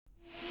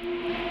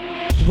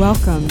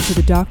Welcome to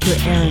the Dr.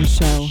 Aaron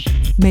Show.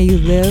 May you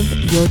live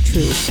your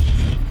truth.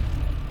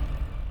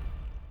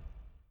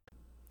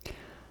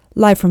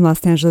 Live from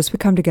Los Angeles, we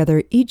come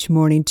together each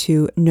morning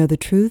to know the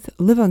truth,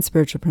 live on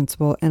spiritual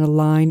principle, and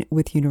align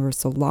with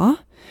universal law.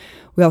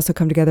 We also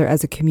come together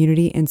as a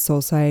community and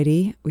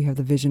society. We have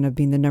the vision of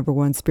being the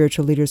 #1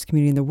 spiritual leaders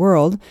community in the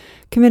world,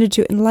 committed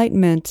to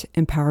enlightenment,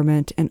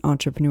 empowerment, and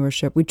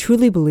entrepreneurship. We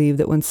truly believe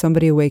that when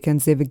somebody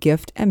awakens, they have a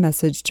gift and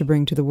message to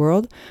bring to the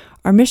world.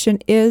 Our mission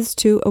is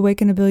to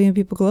awaken 1 billion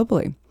people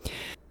globally.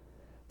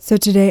 So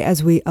today,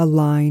 as we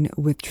align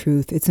with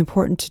truth, it's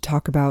important to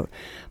talk about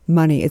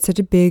money. It's such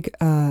a big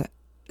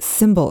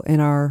symbol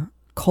in our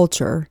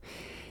culture.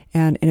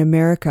 And in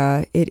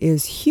America, it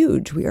is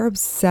huge. We are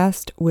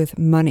obsessed with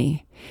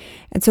money.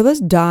 And so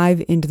let's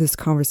dive into this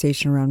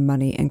conversation around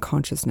money and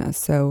consciousness.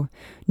 So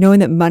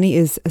knowing that money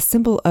is a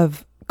symbol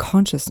of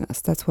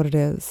consciousness, that's what it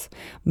is.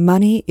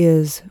 Money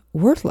is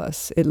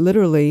worthless. It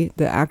literally,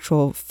 the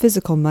actual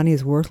physical money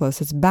is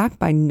worthless. It's backed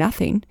by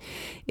nothing.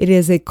 It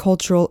is a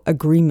cultural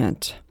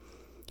agreement.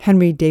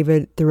 Henry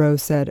David Thoreau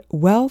said,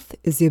 "Wealth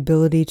is the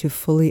ability to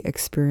fully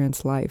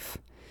experience life."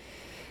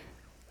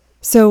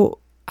 So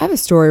I have a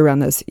story around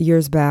this.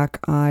 Years back,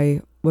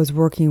 I was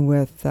working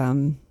with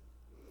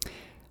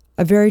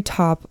a very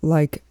top,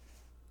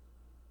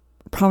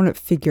 prominent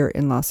figure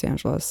in Los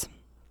Angeles.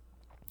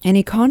 And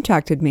he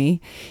contacted me.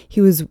 He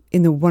was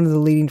in one of the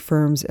leading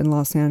firms in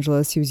Los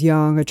Angeles. He was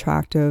young,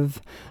 attractive,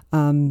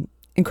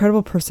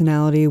 incredible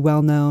personality,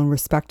 well-known,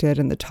 respected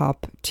in the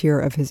top tier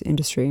of his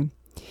industry.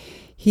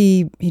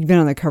 He'd been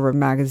on the cover of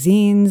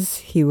magazines.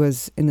 He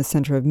was in the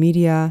center of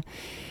media.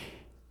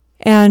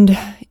 And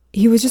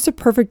he was just a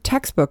perfect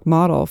textbook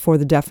model for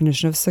the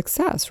definition of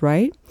success,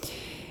 right?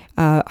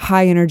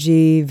 High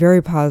energy,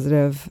 very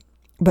positive.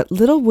 But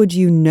little would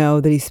you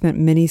know that he spent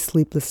many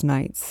sleepless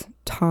nights,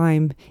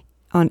 time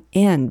on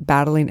end,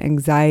 battling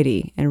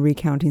anxiety and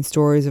recounting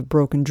stories of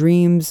broken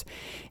dreams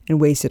and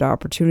wasted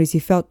opportunities. He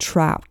felt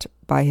trapped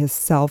by his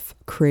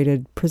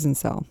self-created prison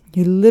cell.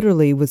 He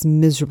literally was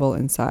miserable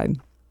inside.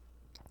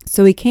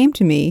 So he came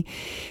to me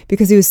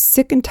because he was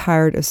sick and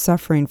tired of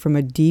suffering from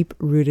a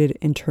deep-rooted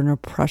internal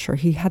pressure.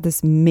 He had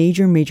this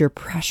major, major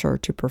pressure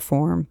to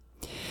perform.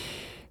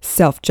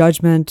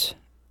 Self-judgment,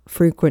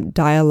 frequent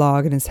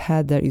dialogue in his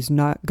head that he's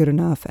not good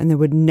enough and that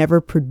would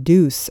never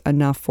produce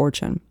enough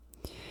fortune.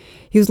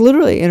 He was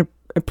literally in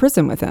a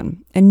prison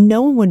within, and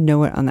no one would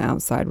know it on the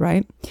outside,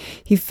 right?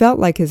 He felt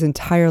like his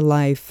entire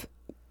life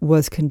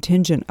was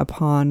contingent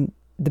upon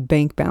the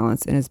bank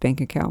balance in his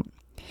bank account.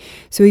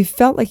 So he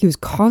felt like he was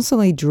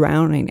constantly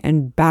drowning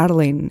and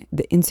battling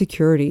the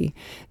insecurity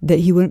that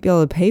he wouldn't be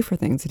able to pay for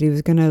things, that he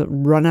was going to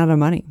run out of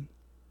money.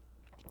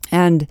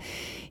 And,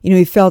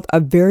 he felt a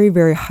very,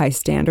 very high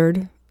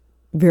standard,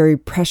 very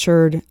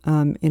pressured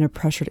in a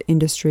pressured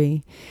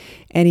industry.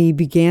 And he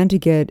began to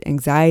get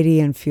anxiety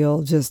and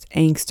feel just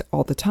angst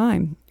all the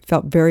time.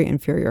 Felt very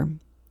inferior.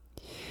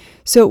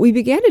 So we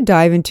began to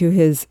dive into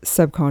his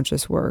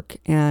subconscious work.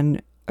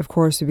 And of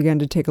course, we began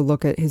to take a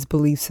look at his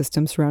belief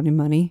system surrounding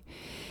money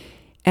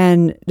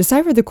and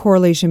decipher the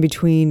correlation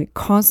between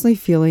constantly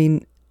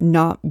feeling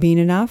not being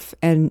enough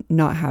and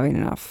not having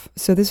enough.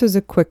 So this was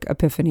a quick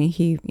epiphany.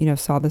 He,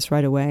 saw this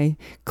right away,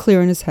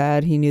 clear in his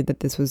head. He knew that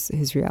this was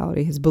his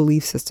reality, his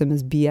belief system,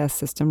 his BS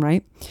system,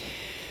 right?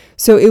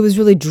 So it was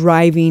really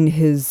driving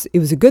it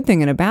was a good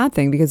thing and a bad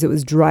thing because it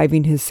was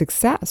driving his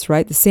success,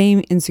 right? The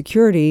same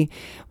insecurity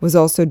was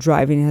also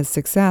driving his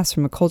success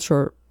from a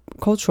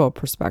cultural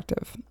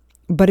perspective.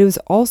 But it was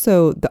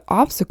also the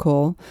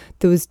obstacle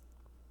that was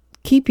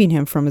keeping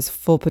him from his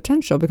full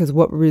potential because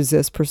what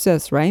resists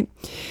persists, right?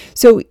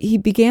 So he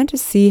began to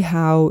see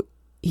how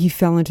he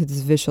fell into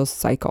this vicious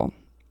cycle,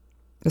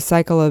 the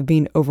cycle of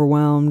being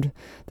overwhelmed,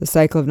 the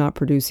cycle of not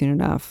producing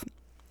enough.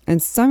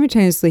 And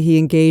simultaneously, he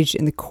engaged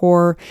in the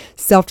core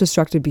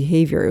self-destructive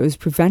behavior. It was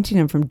preventing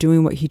him from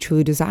doing what he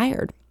truly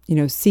desired,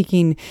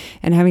 seeking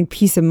and having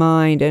peace of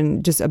mind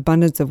and just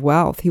abundance of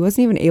wealth. He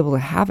wasn't even able to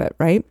have it,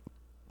 right?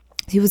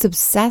 He was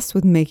obsessed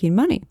with making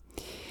money.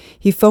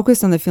 He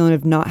focused on the feeling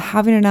of not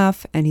having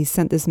enough, and he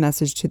sent this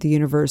message to the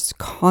universe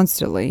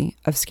constantly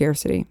of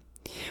scarcity,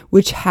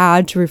 which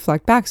had to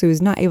reflect back. So he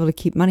was not able to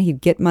keep money.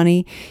 He'd get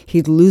money,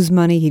 he'd lose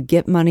money, he'd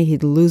get money,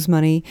 he'd lose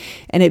money,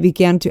 and it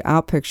began to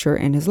outpicture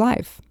in his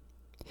life.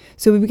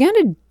 So we began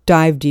to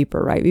dive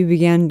deeper, right? We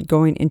began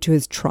going into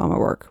his trauma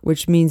work,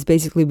 which means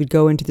basically we'd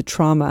go into the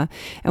trauma.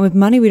 And with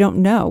money, we don't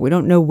know. We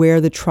don't know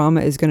where the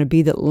trauma is going to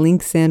be that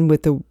links in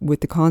with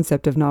the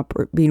concept of not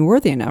being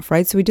worthy enough,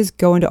 right? So we just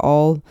go into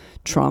all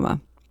trauma.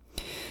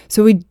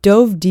 So we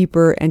dove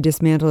deeper and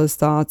dismantled his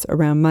thoughts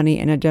around money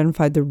and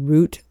identified the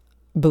root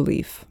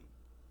belief.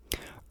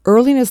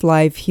 Early in his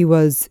life, he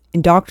was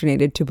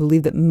indoctrinated to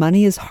believe that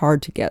money is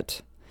hard to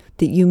get,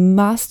 that you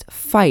must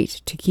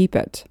fight to keep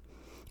it,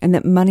 and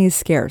that money is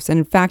scarce. And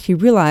in fact, he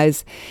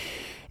realized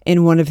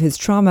in one of his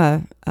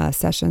trauma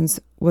sessions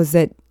was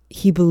that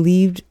he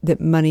believed that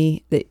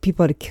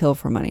people had to kill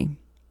for money.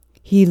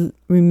 He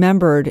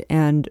remembered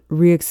and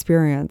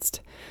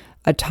re-experienced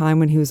a time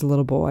when he was a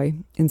little boy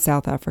in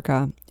South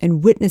Africa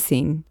and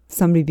witnessing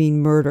somebody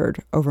being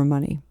murdered over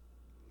money.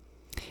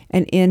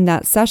 And in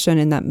that session,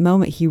 in that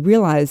moment, he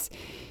realized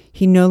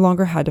he no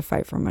longer had to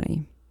fight for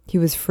money. He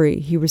was free.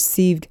 He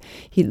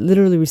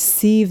literally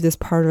received this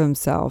part of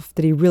himself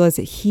that he realized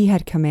that he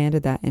had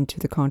commanded that into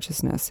the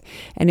consciousness.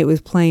 And it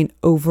was playing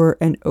over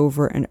and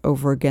over and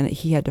over again that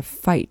he had to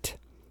fight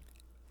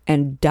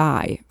and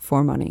die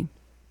for money.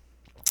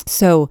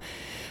 So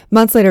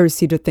months later, I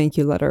received a thank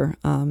you letter.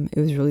 It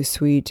was really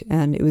sweet.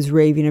 And it was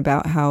raving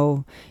about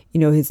how,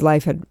 his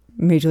life had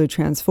majorly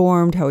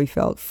transformed, how he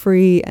felt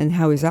free, and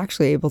how he was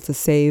actually able to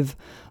save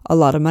a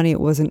lot of money.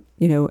 It wasn't,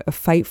 a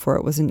fight for it.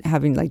 It wasn't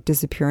having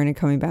disappearing and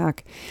coming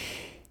back.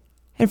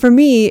 And for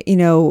me,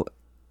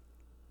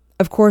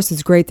 of course,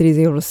 it's great that he's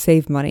able to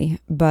save money.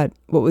 But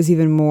what was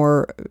even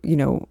more,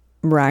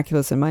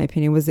 miraculous, in my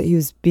opinion, was that he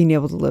was being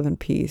able to live in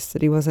peace,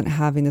 that he wasn't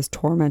having this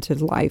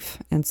tormented life.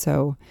 And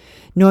so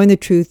knowing the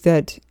truth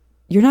that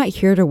you're not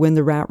here to win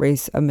the rat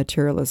race of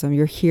materialism.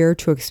 You're here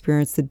to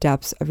experience the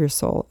depths of your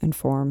soul and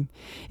form.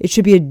 It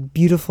should be a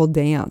beautiful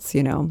dance,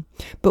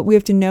 but we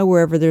have to know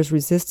wherever there's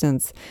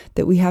resistance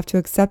that we have to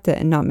accept it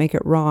and not make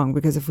it wrong.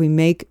 Because if we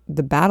make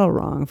the battle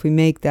wrong, if we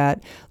make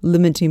that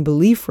limiting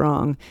belief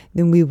wrong,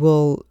 then we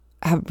will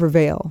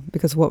prevail,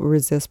 because what we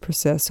resist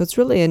persists. So it's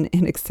really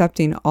in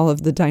accepting all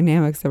of the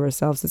dynamics of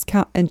ourselves. It's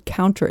a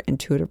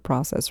counterintuitive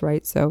process,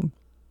 right? So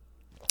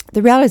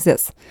the reality is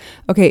this.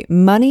 Okay,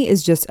 money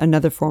is just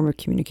another form of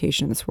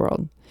communication in this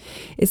world.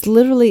 It's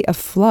literally a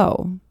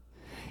flow.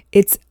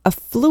 Its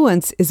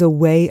affluence is a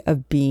way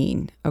of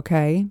being,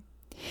 okay?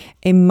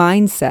 A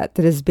mindset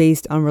that is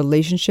based on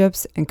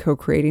relationships and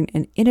co-creating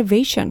and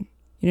innovation.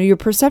 Your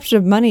perception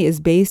of money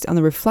is based on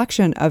the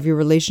reflection of your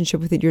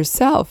relationship with it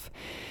yourself,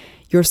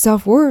 your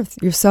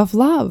self-worth, your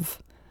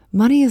self-love.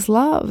 Money is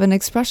love, an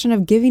expression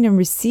of giving and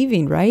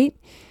receiving, right?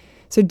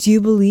 So do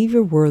you believe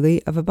you're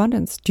worthy of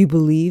abundance? Do you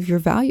believe you're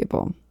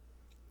valuable?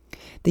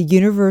 The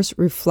universe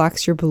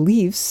reflects your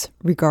beliefs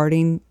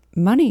regarding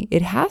money.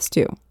 It has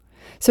to.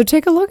 So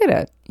take a look at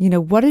it.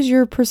 What is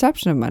your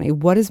perception of money?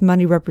 What does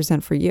money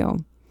represent for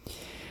you?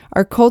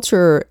 Our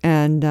culture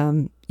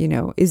and,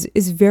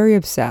 is very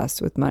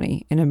obsessed with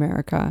money in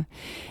America.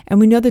 And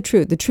we know the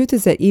truth. The truth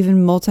is that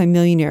even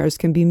multimillionaires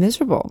can be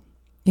miserable.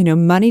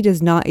 Money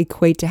does not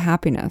equate to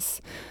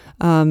happiness.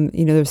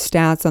 There's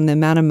stats on the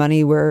amount of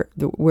money where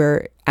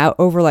out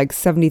over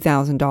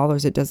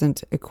 $70,000, it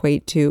doesn't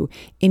equate to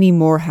any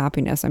more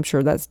happiness. I'm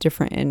sure that's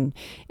different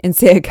in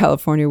say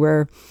California,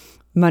 where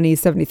money,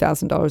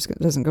 $70,000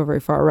 doesn't go very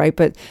far, right?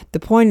 But the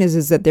point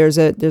is that there's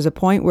a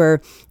point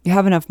where you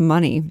have enough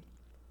money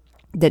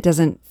that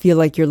doesn't feel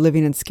like you're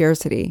living in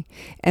scarcity.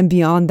 And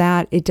beyond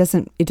that, it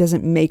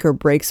doesn't make or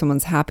break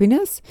someone's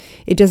happiness.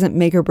 It doesn't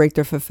make or break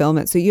their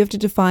fulfillment. So you have to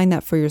define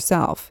that for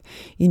yourself.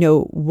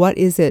 What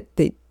is it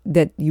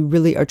that you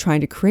really are trying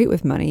to create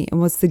with money,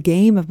 and what's the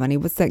game of money?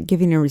 What's that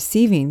giving and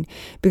receiving?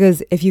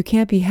 Because if you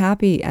can't be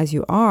happy as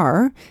you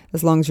are,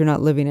 as long as you're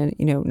not living in,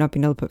 not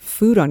being able to put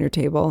food on your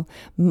table,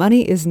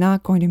 money is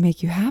not going to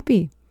make you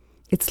happy.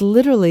 It's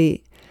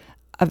literally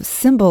a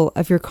symbol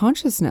of your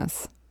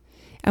consciousness.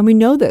 And we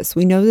know this.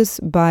 We know this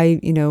by,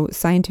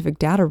 scientific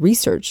data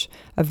research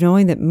of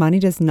knowing that money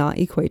does not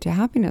equate to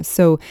happiness.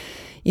 So,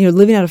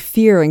 living out of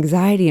fear,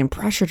 anxiety, and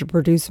pressure to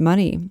produce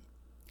money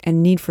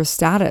and need for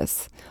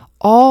status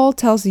all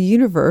tells the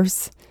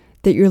universe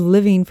that you're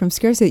living from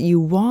scarcity, that you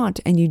want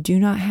and you do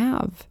not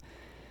have.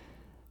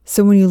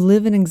 So when you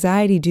live in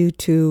anxiety due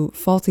to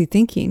faulty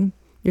thinking,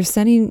 you're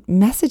sending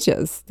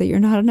messages that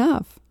you're not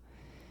enough.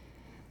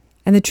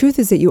 And the truth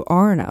is that you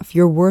are enough.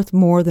 You're worth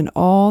more than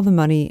all the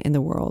money in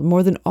the world,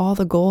 more than all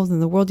the gold in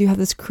the world. You have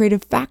this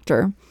creative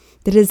factor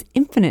that is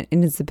infinite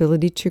in its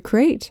ability to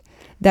create.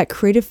 That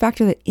creative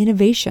factor, that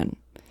innovation.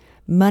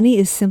 Money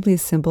is simply a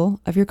symbol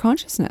of your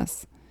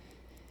consciousness.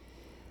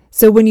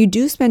 So when you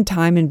do spend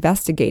time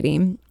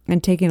investigating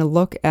and taking a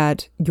look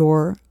at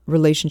your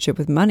relationship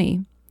with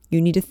money, you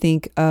need to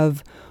think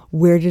of,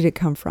 where did it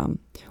come from?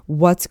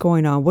 What's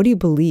going on? What do you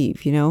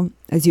believe?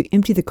 As you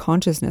empty the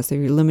consciousness of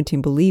your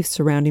limiting beliefs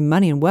surrounding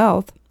money and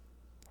wealth,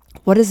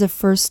 what is the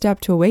first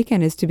step to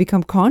awaken is to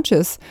become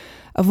conscious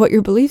of what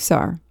your beliefs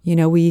are.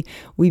 We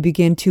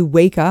begin to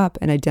wake up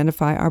and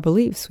identify our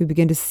beliefs. We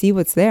begin to see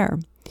what's there.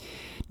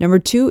 Number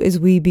 2 is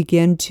we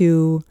begin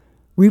to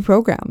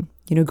reprogram.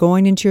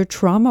 Going into your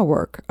trauma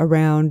work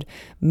around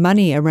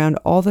money, around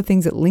all the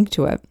things that link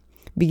to it,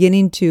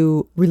 beginning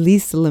to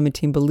release the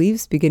limiting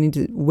beliefs, beginning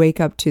to wake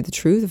up to the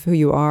truth of who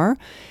you are.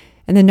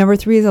 And then number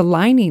 3 is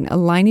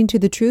aligning to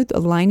the truth,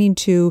 aligning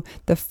to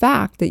the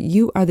fact that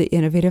you are the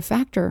innovative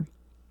factor,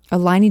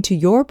 aligning to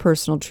your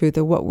personal truth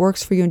of what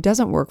works for you and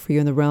doesn't work for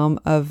you in the realm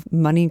of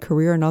money and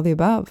career and all the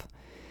above.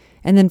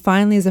 And then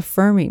finally is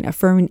affirming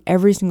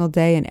every single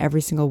day in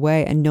every single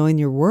way, and knowing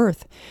your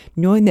worth,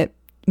 knowing that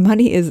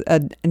money is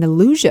an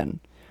illusion,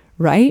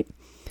 right?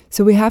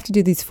 So we have to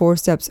do these 4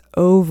 steps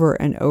over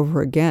and over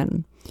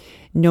again,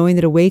 knowing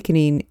that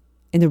awakening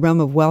in the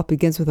realm of wealth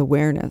begins with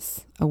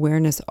awareness.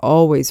 Awareness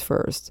always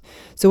first.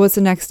 So what's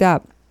the next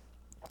step?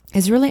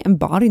 is really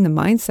embodying the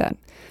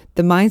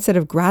mindset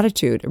of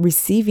gratitude,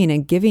 receiving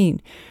and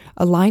giving,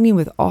 aligning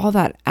with all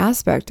that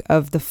aspect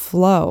of the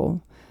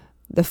flow,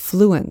 the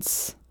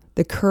fluence,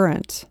 the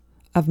current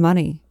of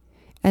money.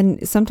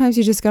 And sometimes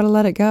you just got to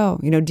let it go.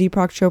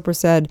 Deepak Chopra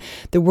said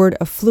the word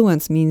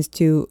affluence means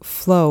to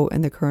flow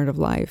in the current of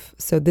life.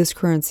 So this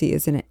currency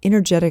is an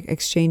energetic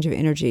exchange of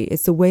energy.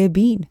 It's the way of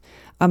being,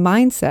 a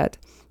mindset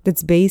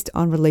that's based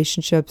on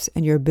relationships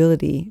and your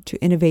ability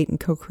to innovate and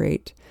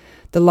co-create.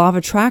 The law of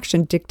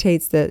attraction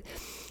dictates that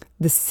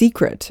the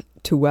secret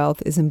to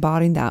wealth is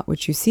embodying that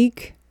which you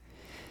seek.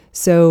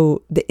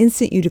 So the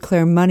instant you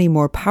declare money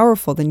more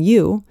powerful than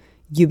you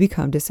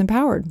become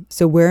disempowered.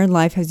 So where in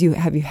life have you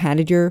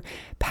handed your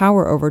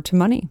power over to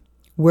money?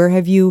 Where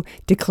have you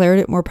declared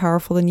it more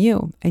powerful than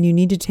you? And you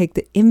need to take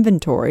the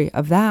inventory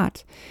of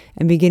that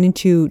and beginning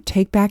to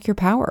take back your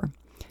power.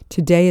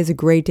 Today is a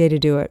great day to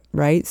do it,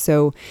 right?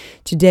 So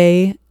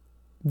today,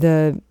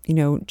 the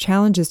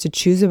challenge is to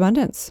choose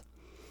abundance.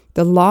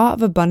 The law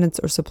of abundance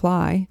or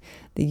supply,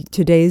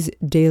 today's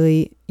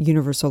daily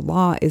universal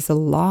law, is the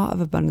law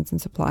of abundance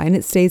and supply. And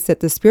it states that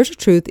the spiritual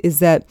truth is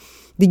that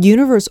the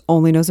universe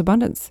only knows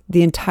abundance.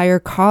 The entire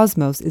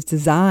cosmos is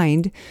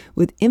designed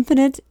with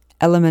infinite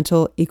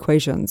elemental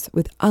equations,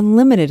 with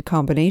unlimited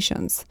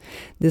combinations.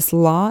 This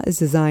law is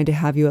designed to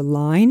have you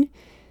align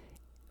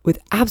with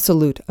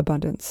absolute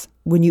abundance.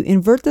 When you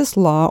invert this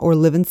law or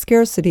live in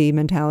scarcity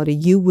mentality,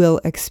 you will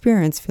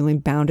experience feeling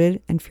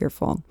bounded and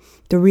fearful.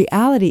 The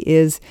reality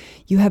is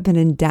you have been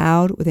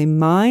endowed with a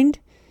mind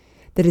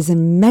that is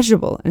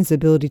immeasurable in its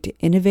ability to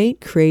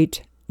innovate,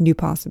 create new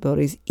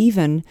possibilities.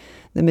 Even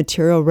the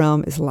material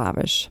realm is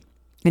lavish,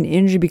 and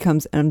energy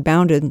becomes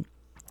unbounded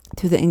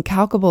through the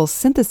incalculable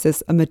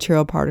synthesis of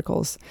material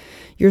particles.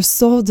 Your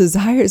soul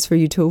desires for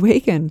you to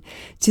awaken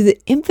to the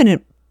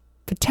infinite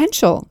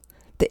potential,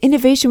 the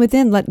innovation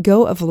within. Let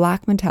go of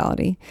lack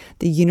mentality.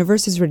 The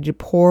universe is ready to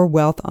pour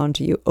wealth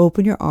onto you.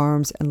 Open your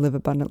arms and live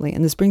abundantly.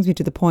 And this brings me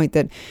to the point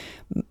that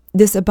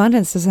this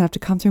abundance doesn't have to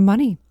come through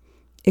money.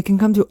 It can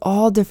come through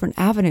all different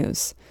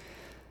avenues.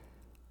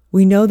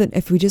 We know that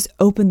if we just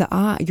open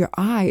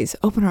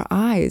open our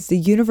eyes, the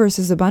universe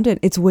is abundant.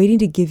 It's waiting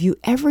to give you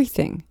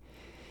everything.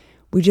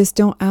 We just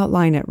don't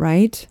outline it,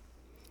 right?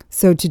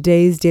 So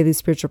today's daily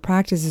spiritual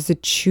practice is to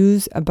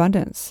choose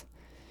abundance.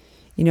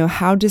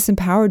 How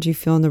disempowered do you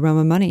feel in the realm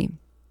of money?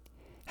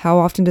 How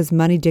often does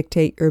money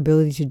dictate your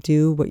ability to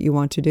do what you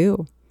want to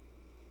do?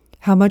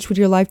 How much would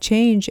your life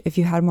change if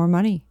you had more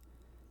money?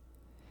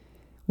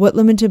 What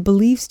limited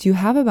beliefs do you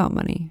have about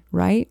money,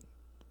 right?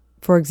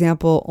 For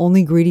example,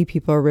 only greedy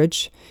people are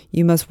rich.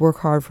 You must work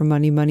hard for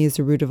money. Money is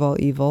the root of all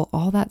evil.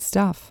 All that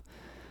stuff.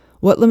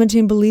 What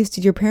limiting beliefs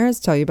did your parents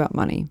tell you about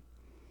money?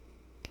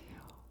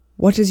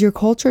 What does your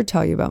culture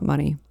tell you about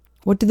money?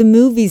 What do the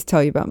movies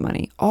tell you about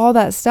money? All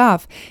that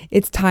stuff.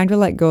 It's time to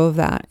let go of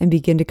that and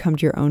begin to come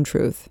to your own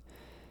truth.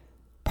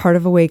 Part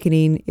of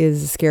awakening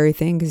is a scary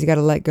thing because you got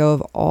to let go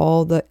of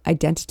all the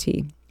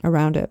identity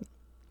around it.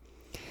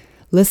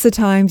 List the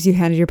times you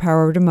handed your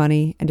power over to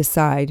money and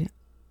decided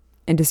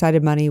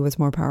money was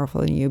more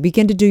powerful than you.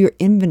 Begin to do your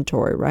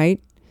inventory,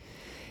 right?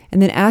 And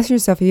then ask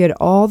yourself, if you had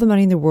all the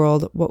money in the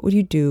world, what would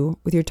you do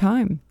with your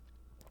time?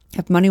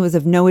 If money was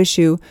of no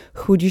issue,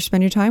 who would you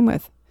spend your time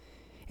with?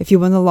 If you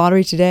won the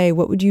lottery today,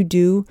 what would you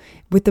do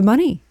with the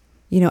money?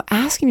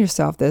 Asking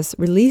yourself this,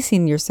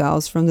 releasing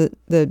yourselves from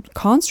the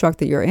construct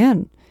that you're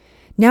in.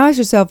 Now ask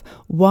yourself,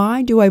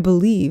 why do I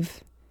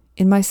believe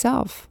in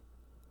myself?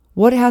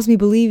 What has me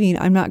believing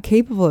I'm not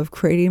capable of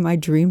creating my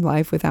dream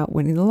life without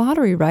winning the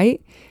lottery,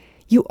 right?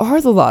 You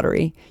are the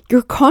lottery.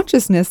 Your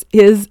consciousness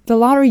is the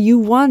lottery. You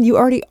won. You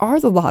already are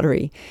the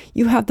lottery.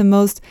 You have the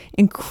most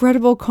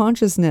incredible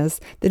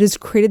consciousness that has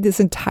created this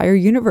entire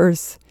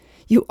universe.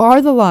 You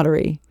are the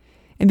lottery.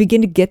 And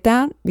begin to get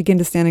that, begin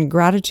to stand in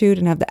gratitude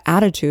and have the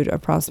attitude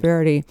of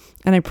prosperity.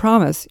 And I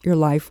promise your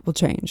life will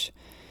change.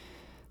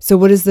 So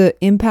what is the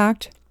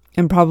impact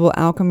and probable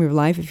outcome of your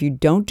life if you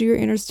don't do your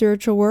inner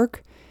spiritual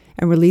work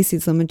and release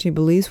these limiting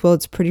beliefs? Well,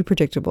 it's pretty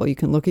predictable. You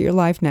can look at your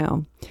life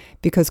now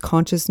because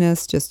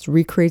consciousness just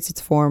recreates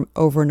its form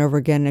over and over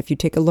again. And if you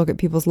take a look at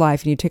people's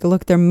life and you take a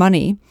look at their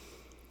money,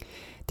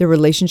 their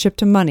relationship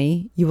to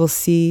money, you will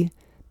see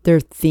their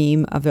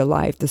theme of their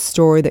life, the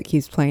story that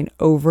keeps playing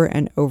over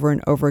and over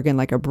and over again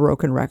like a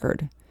broken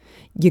record.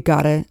 You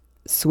gotta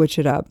switch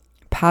it up,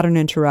 pattern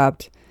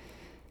interrupt,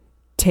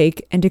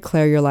 take and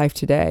declare your life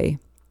today,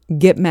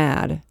 get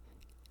mad,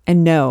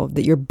 and know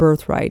that your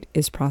birthright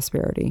is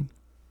prosperity.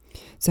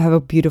 So have a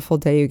beautiful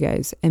day, you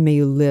guys, and may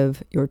you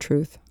live your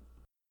truth.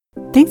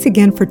 Thanks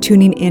again for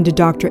tuning in to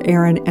Dr.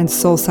 Erin and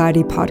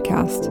Soulciety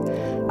podcast.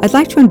 I'd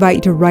like to invite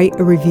you to write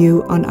a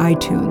review on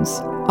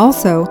iTunes.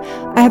 Also,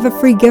 I have a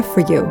free gift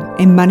for you,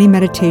 a money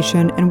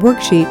meditation and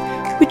worksheet,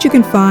 which you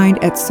can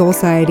find at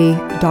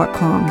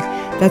soulciety.com.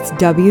 That's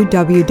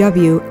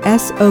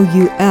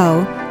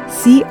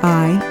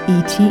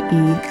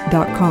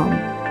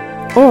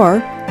www.soulciete.com.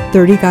 Or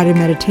 30 guided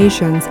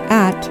meditations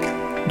at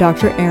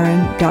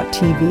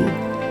drerin.tv.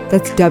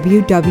 That's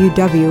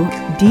www.drerin.tv.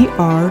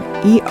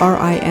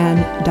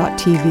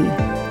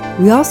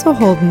 We also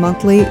hold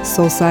monthly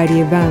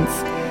Soulciety events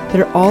that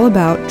are all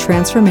about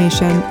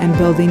transformation and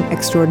building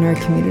extraordinary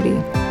community.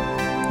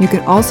 You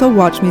can also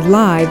watch me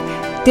live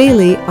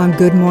daily on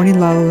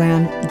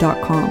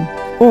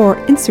goodmorninglalaland.com or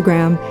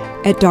Instagram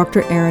at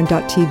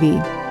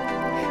draaron.tv.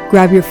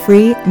 Grab your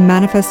free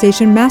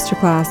manifestation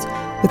masterclass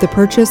with the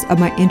purchase of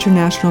my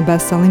international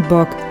best-selling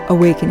book,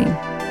 Awakening,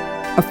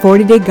 a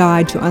 40-day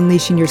guide to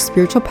unleashing your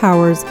spiritual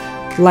powers,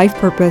 life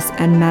purpose,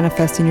 and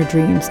manifesting your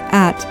dreams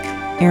at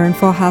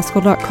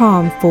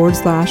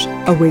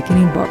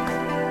erinfallhaskell.com/awakening book.